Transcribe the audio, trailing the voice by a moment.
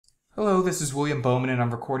Hello, this is William Bowman and I'm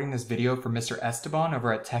recording this video for Mr. Esteban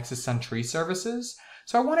over at Texas Sun Tree Services.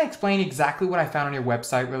 So I want to explain exactly what I found on your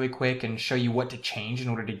website really quick and show you what to change in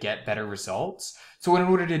order to get better results. So in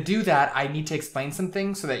order to do that, I need to explain some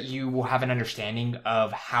things so that you will have an understanding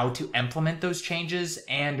of how to implement those changes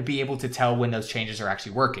and be able to tell when those changes are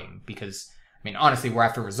actually working. Because, honestly, we're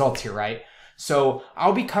after results here, right? So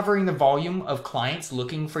I'll be covering the volume of clients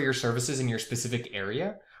looking for your services in your specific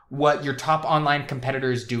area, what your top online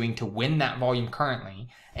competitor is doing to win that volume currently,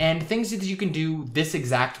 and things that you can do this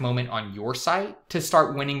exact moment on your site to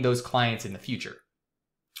start winning those clients in the future.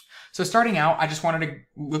 So starting out, I just wanted to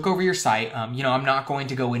look over your site. I'm not going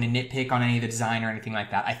to go in and nitpick on any of the design or anything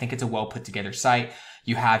like that. I think it's a well put together site.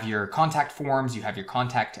 You have your contact forms, you have your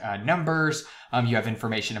contact numbers, you have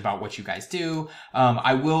information about what you guys do.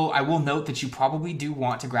 I will note that you probably do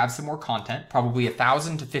want to grab some more content. Probably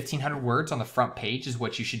 1,000 to 1,500 words on the front page is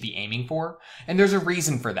what you should be aiming for. And there's a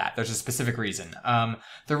reason for that. There's a specific reason.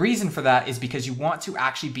 The reason for that is because you want to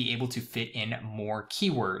actually be able to fit in more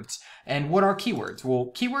keywords. And what are keywords?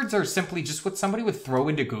 Well, keywords are simply just what somebody would throw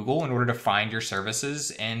into Google in order to find your services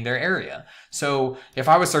in their area. So if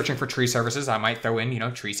I was searching for tree services, I might throw in,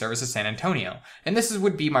 tree services San Antonio. And this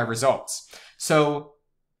would be my results. So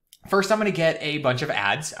first I'm going to get a bunch of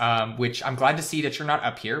ads, which I'm glad to see that you're not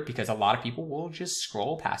up here because a lot of people will just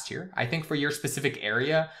scroll past here. I think for your specific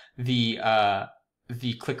area, the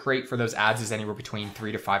click rate for those ads is anywhere between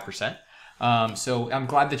 3 to 5%. So I'm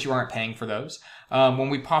glad that you aren't paying for those. When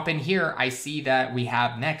we pop in here, I see that we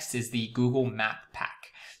have next is the Google Map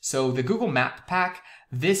Pack. So the Google Map Pack,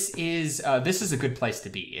 this is a good place to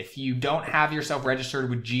be. If you don't have yourself registered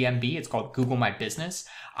with GMB, it's called Google My Business.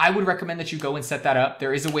 I would recommend that you go and set that up.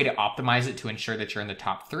 There is a way to optimize it to ensure that you're in the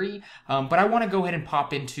top 3. But I want to go ahead and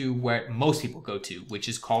pop into where most people go to, which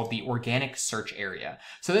is called the organic search area.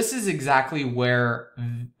 So this is exactly where,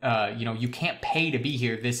 you can't pay to be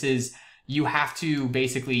here. You have to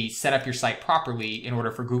basically set up your site properly in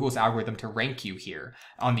order for Google's algorithm to rank you here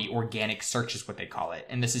on the organic search is what they call it.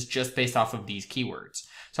 And this is just based off of these keywords.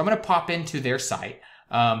 So I'm going to pop into their site.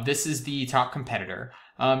 This is the top competitor.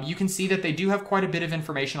 You can see that they do have quite a bit of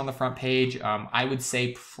information on the front page. I would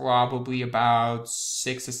say probably about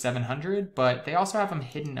 600 to 700, but they also have them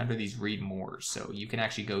hidden under these read more. So you can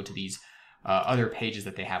actually go to these other pages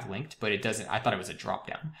that they have linked, but it doesn't. I thought it was a drop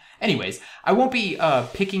down. Anyways, I won't be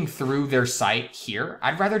picking through their site here.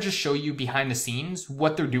 I'd rather just show you behind the scenes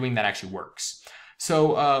what they're doing that actually works.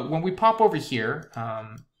 So when we pop over here,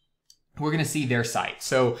 we're going to see their site.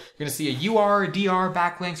 So you're going to see a UR, DR,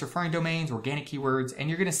 backlinks, referring domains, organic keywords, and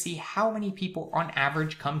you're going to see how many people on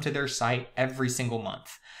average come to their site every single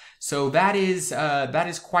month. So that is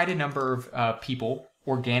quite a number of people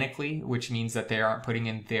organically, which means that they aren't putting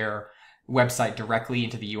in their website directly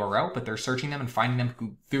into the URL, but they're searching them and finding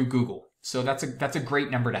them through Google. So that's a great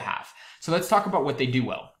number to have. So let's talk about what they do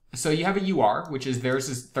well. So you have a UR, which is theirs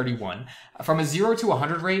is 31. From a 0 to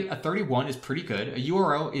 100 rate, a 31 is pretty good. A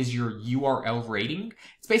URL is your URL rating.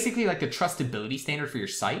 It's basically like the trustability standard for your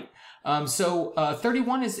site.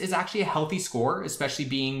 31 is actually a healthy score, especially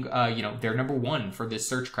being, they're number 1 for this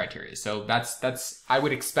search criteria. So that's I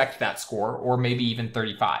would expect that score, or maybe even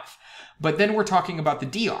 35. But then we're talking about the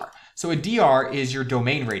DR. So a DR is your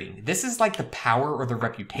domain rating. This is like the power or the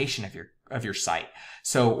reputation of your site.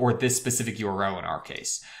 So, or this specific URL in our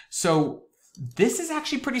case. So this is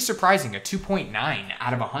actually pretty surprising, a 2.9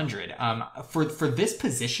 out of 100. For this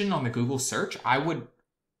position on the Google search, I would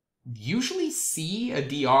usually see a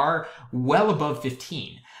DR well above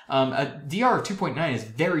 15. A DR of 2.9 is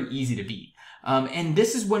very easy to beat. And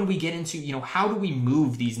this is when we get into, how do we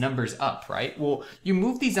move these numbers up, right? Well, you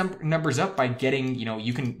move these numbers up by getting,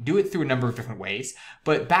 you can do it through a number of different ways,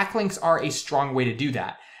 but backlinks are a strong way to do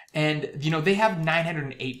that. And, they have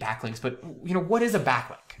 908 backlinks, but, what is a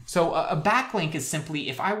backlink? So a backlink is simply,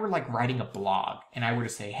 if I were like writing a blog and I were to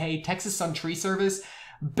say, hey, Texas Sun Tree Service,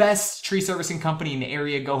 best tree servicing company in the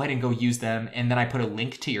area, go ahead and go use them. And then I put a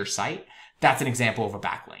link to your site. That's an example of a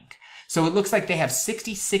backlink. So it looks like they have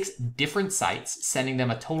 66 different sites, sending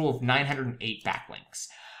them a total of 908 backlinks.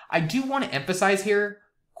 I do want to emphasize here,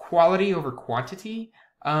 quality over quantity.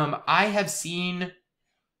 I have seen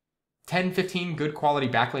 10, 15 good quality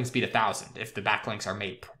backlinks beat 1,000 if the backlinks are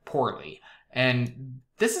made poorly. And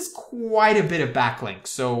this is quite a bit of backlinks,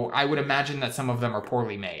 so I would imagine that some of them are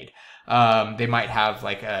poorly made. They might have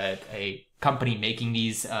like a company making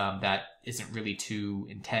these that isn't really too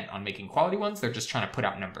intent on making quality ones. They're just trying to put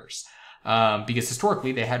out numbers. Because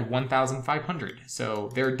historically they had 1,500.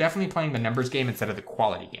 So they're definitely playing the numbers game instead of the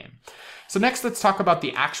quality game. So next, let's talk about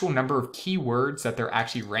the actual number of keywords that they're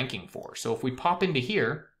actually ranking for. So if we pop into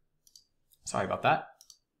here, sorry about that.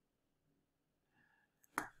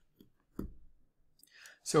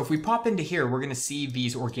 So if we pop into here, we're going to see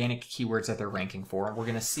these organic keywords that they're ranking for. We're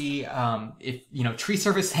going to see if, tree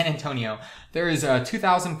service San Antonio, there is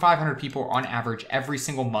 2,500 people on average every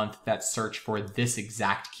single month that search for this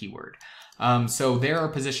exact keyword. So they are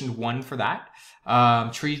positioned 1 for that.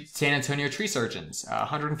 San Antonio tree surgeons,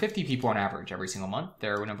 150 people on average every single month.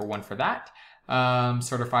 They're number 1 for that.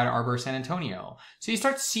 Certified Arbor San Antonio. So you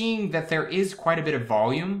start seeing that there is quite a bit of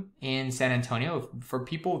volume in San Antonio for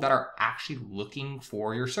people that are actually looking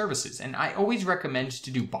for your services. And I always recommend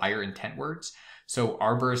to do buyer intent words. So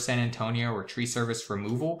Arbor San Antonio or tree service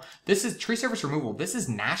removal. This is tree service removal. This is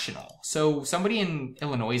national. So somebody in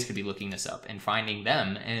Illinois could be looking this up and finding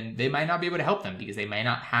them, and they might not be able to help them because they might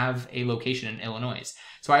not have a location in Illinois.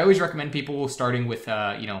 So I always recommend people starting with,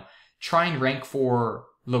 try and rank for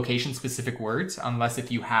location-specific words, unless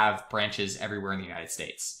if you have branches everywhere in the United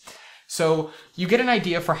States. So you get an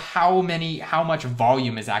idea for how much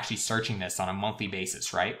volume is actually searching this on a monthly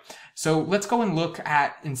basis, right? So let's go and look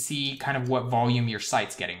at and see kind of what volume your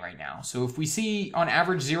site's getting right now. So if we see on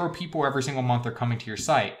average 0 people every single month are coming to your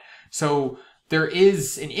site, so there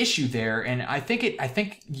is an issue there, and I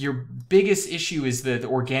think your biggest issue is the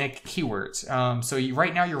organic keywords.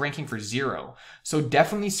 Right now you're ranking for 0. So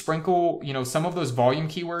definitely sprinkle, some of those volume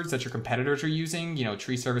keywords that your competitors are using,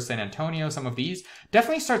 tree service San Antonio, some of these.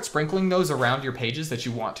 Definitely start sprinkling those around your pages that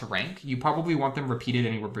you want to rank. You probably want them repeated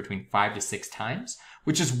anywhere between 5 to 6 times,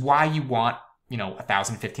 which is why you want,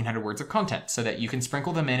 1,000, 1,500 words of content so that you can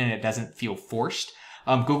sprinkle them in and it doesn't feel forced.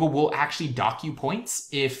 Google will actually dock you points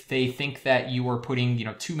if they think that you are putting,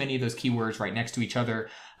 too many of those keywords right next to each other.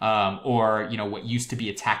 Or what used to be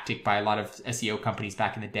a tactic by a lot of SEO companies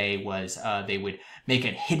back in the day was they would make a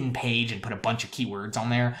hidden page and put a bunch of keywords on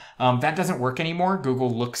there. That doesn't work anymore. Google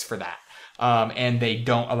looks for that. And they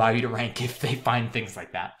don't allow you to rank if they find things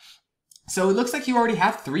like that. So it looks like you already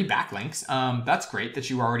have 3 backlinks. That's great that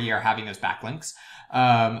you already are having those backlinks.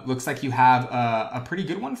 Looks like you have a pretty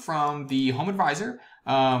good one from the Home Advisor,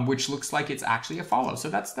 which looks like it's actually a follow. So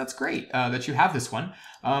that's great that you have this one.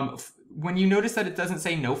 When you notice that it doesn't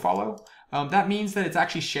say no follow, that means that it's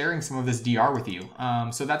actually sharing some of this DR with you.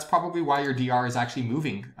 So that's probably why your DR is actually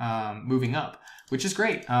moving up, which is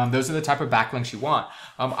great. Those are the type of backlinks you want.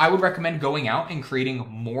 I would recommend going out and creating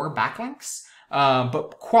more backlinks.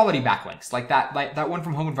 But quality backlinks like that one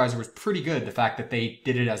from Home Advisor was pretty good. The fact that they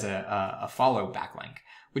did it as a follow backlink,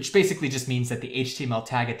 which basically just means that the HTML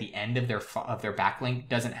tag at the end of their backlink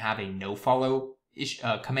doesn't have a no follow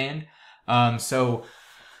command. So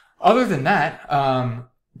other than that,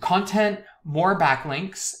 content, more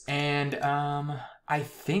backlinks, and I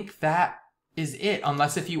think that is it,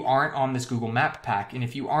 unless if you aren't on this Google Map Pack. And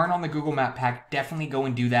if you aren't on the Google Map Pack, definitely go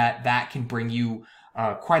and do that. That can bring you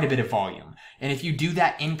quite a bit of volume. And if you do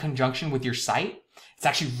that in conjunction with your site, it's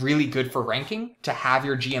actually really good for ranking to have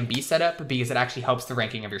your GMB set up because it actually helps the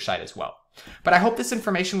ranking of your site as well. But I hope this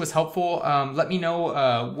information was helpful. Let me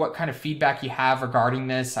know what kind of feedback you have regarding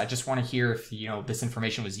this. I just want to hear if this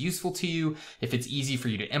information was useful to you, if it's easy for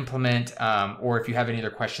you to implement, or if you have any other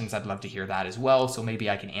questions, I'd love to hear that as well. So maybe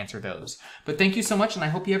I can answer those. But thank you so much, and I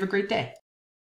hope you have a great day.